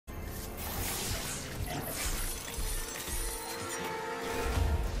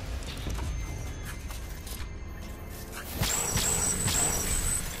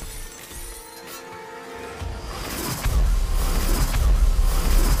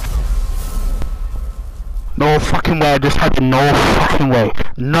No fucking way I just had it. No fucking way.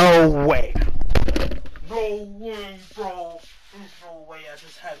 No way. No way, bro. There's no way I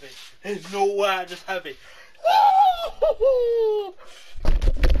just have it. There's no way I just have it.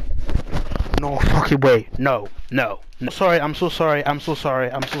 No fucking way. No. Sorry, I'm so sorry. I'm so sorry.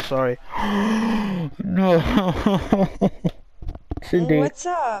 No. Cindy. What's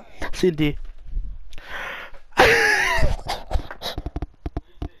up? Cindy.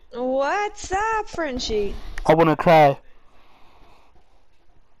 What's up, Frenchie? I wanna cry.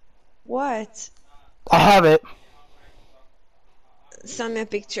 What? I have it. Send me a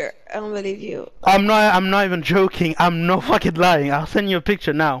picture. I don't believe you. I'm not even joking. I'm not fucking lying. I'll send you a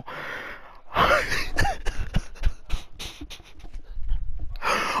picture now.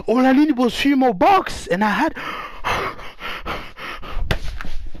 All I needed was 3 more bucks and I had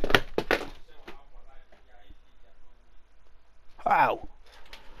wow.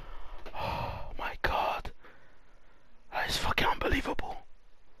 Oh my god. That is fucking unbelievable.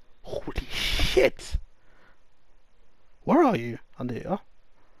 Holy shit. Where are you? Andrea?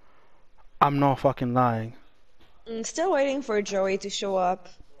 I'm not fucking lying. I'm still waiting for Joey to show up.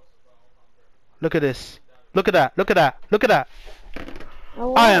 Look at this. Look at that. Look at that. Look at that.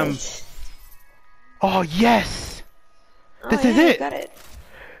 Oh, I am. what? Oh yes. Oh, This yeah, is you it. got it.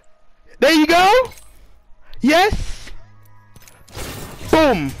 There you go. Yes.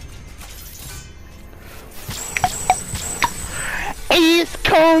 Boom. It's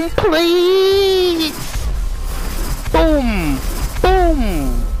complete. Boom.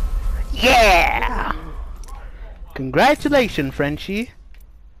 Boom. Yeah. Congratulations, Frenchie.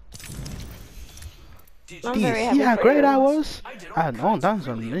 I'm very happy See how for great you. I was? I had all done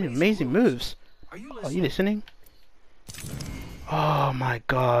some amazing moves. Are you listening? Oh my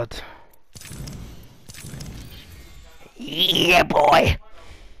god. Yeah, boy.